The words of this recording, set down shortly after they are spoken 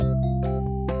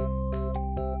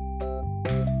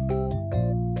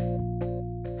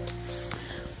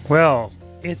Well,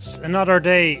 it's another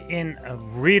day in a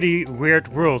really weird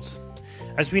world.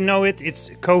 As we know it, it's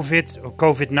COVID or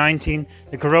COVID-19.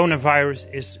 The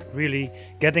coronavirus is really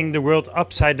getting the world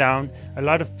upside down. A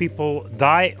lot of people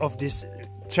die of this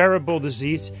terrible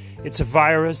disease. It's a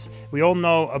virus. We all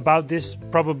know about this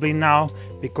probably now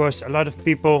because a lot of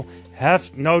people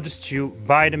have noticed you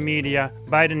by the media,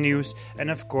 by the news, and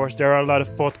of course there are a lot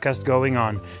of podcasts going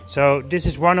on. So this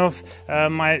is one of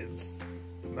my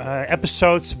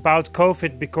episodes about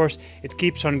COVID because it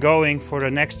keeps on going for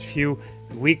the next few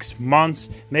weeks, months,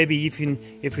 maybe even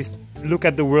if we look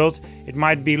at the world, it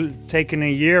might be taking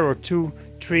a year or two,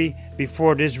 three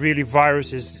before this really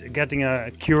virus is getting a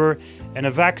cure and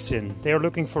a vaccine. They are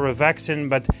looking for a vaccine,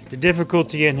 but the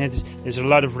difficulty in it is a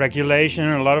lot of regulation,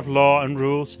 a lot of law and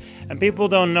rules, and people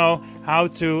don't know how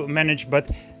to manage. But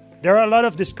there are a lot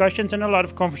of discussions and a lot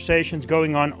of conversations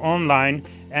going on online,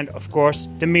 and of course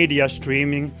the media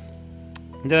streaming,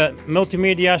 the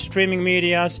multimedia, streaming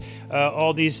medias,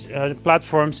 all these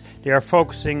platforms, they are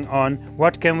focusing on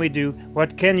what can we do,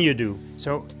 what can you do.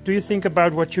 So do you think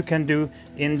about what you can do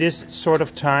in this sort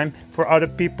of time for other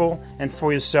people and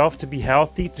for yourself to be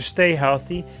healthy, to stay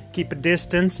healthy, keep a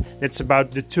distance. That's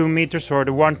about the 2 meters or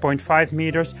the 1.5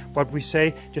 meters, what we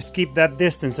say. Just keep that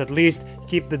distance, at least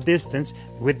keep the distance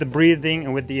with the breathing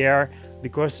and with the air,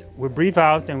 because we breathe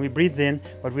out and we breathe in,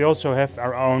 but we also have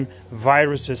our own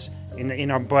viruses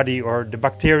in our body, or the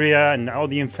bacteria and all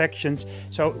the infections.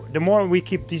 So the more we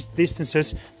keep these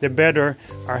distances, the better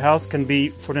our health can be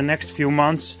for the next few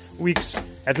months, weeks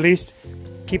at least.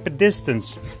 Keep a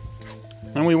distance.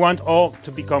 And we want all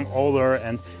to become older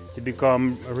and to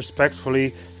become respectfully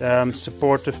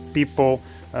supportive people,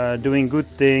 doing good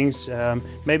things,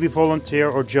 maybe volunteer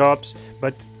or jobs,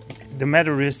 but the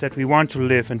matter is that we want to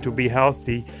live and to be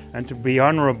healthy and to be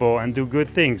honorable and do good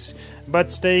things. But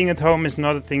staying at home is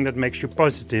not a thing that makes you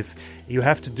positive. You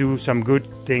have to do some good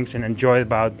things and enjoy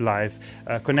about life.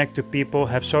 Connect to people,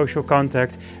 have social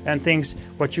contact and things.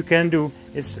 What you can do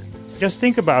is just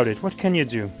think about it. What can you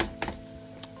do?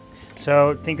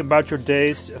 So think about your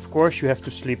days. Of course you have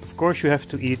to sleep, of course you have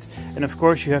to eat, and of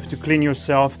course you have to clean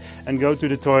yourself and go to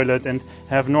the toilet and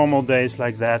have normal days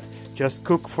like that. Just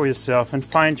cook for yourself and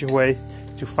find your way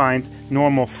to find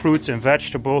normal fruits and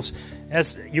vegetables,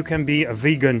 as you can be a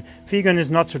vegan. Vegan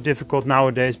is not so difficult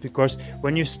nowadays, because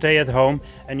when you stay at home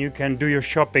and you can do your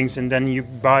shoppings and then you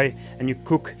buy and you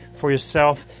cook for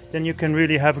yourself, then you can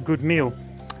really have a good meal.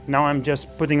 Now I'm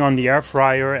just putting on the air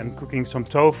fryer and cooking some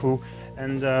tofu,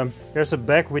 and there's a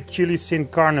bag with chili sin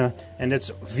carne, and it's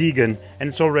vegan and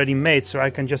it's already made, so I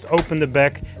can just open the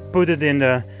bag, put it in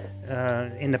the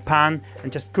pan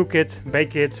and just cook it,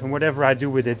 bake it, and whatever I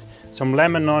do with it. Some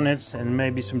lemon on it and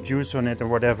maybe some juice on it or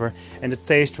whatever, and the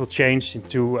taste will change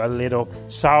into a little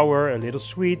sour, a little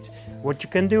sweet. What you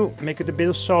can do, make it a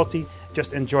bit salty,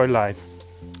 just enjoy life.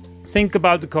 Think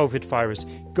about the COVID virus.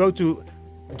 Go to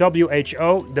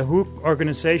WHO, the WHO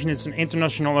organization. It's an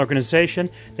international organization.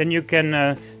 Then you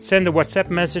can send a WhatsApp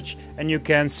message, and you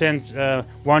can send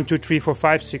 1, 2, 3, 4,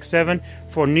 5, 6, 7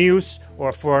 for news,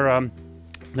 or for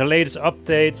the latest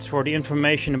updates, for the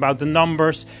information about the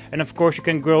numbers. And of course you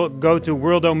can go to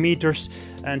Worldometers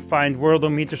and find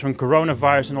Worldometers on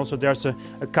coronavirus, and also there's a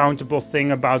accountable thing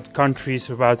about countries,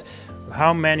 about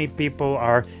how many people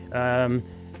are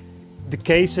the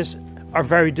cases are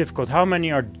very difficult. How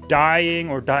many are dying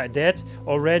or dead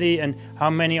already, and how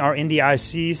many are in the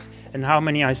ICs, and how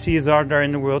many ICs are there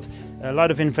in the world. A lot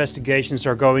of investigations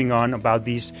are going on about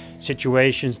these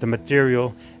situations, the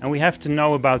material, and we have to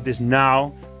know about this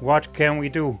now. What can we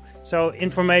do? So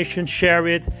information, share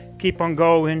it, keep on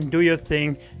going, do your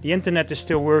thing. The internet is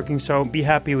still working, so be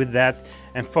happy with that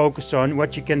and focus on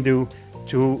what you can do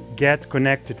to get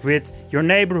connected with your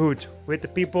neighborhood, with the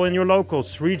people in your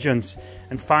locals, regions,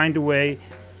 and find a way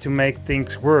to make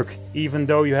things work, even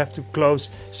though you have to close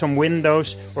some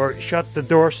windows or shut the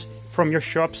doors from your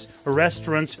shops or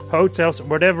restaurants, hotels,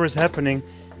 whatever is happening.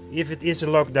 If it is a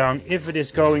lockdown, if it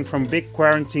is going from big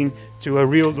quarantine to a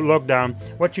real lockdown,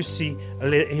 what you see,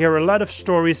 hear a lot of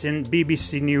stories in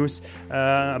BBC News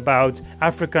about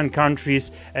African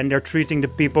countries, and they're treating the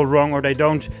people wrong, or they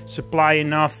don't supply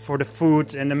enough for the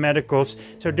food and the medicals.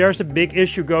 So there's a big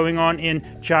issue going on in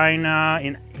China,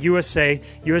 in USA.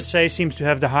 USA seems to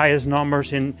have the highest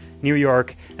numbers in New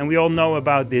York, and we all know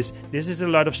about this. This is a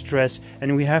lot of stress,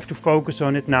 and we have to focus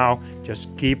on it now.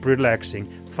 Just keep relaxing.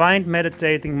 Find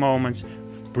meditating moments,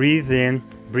 breathe in,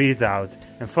 breathe out,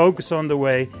 and focus on the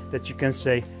way that you can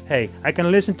say, hey, I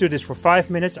can listen to this for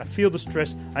 5 minutes, I feel the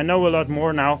stress, I know a lot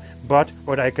more now, but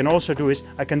what I can also do is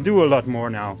I can do a lot more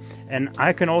now. And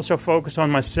I can also focus on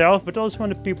myself, but also on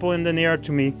the people in the near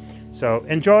to me. So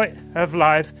enjoy, have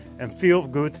life, and feel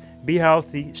good, be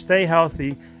healthy, stay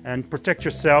healthy, and protect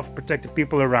yourself, protect the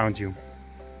people around you.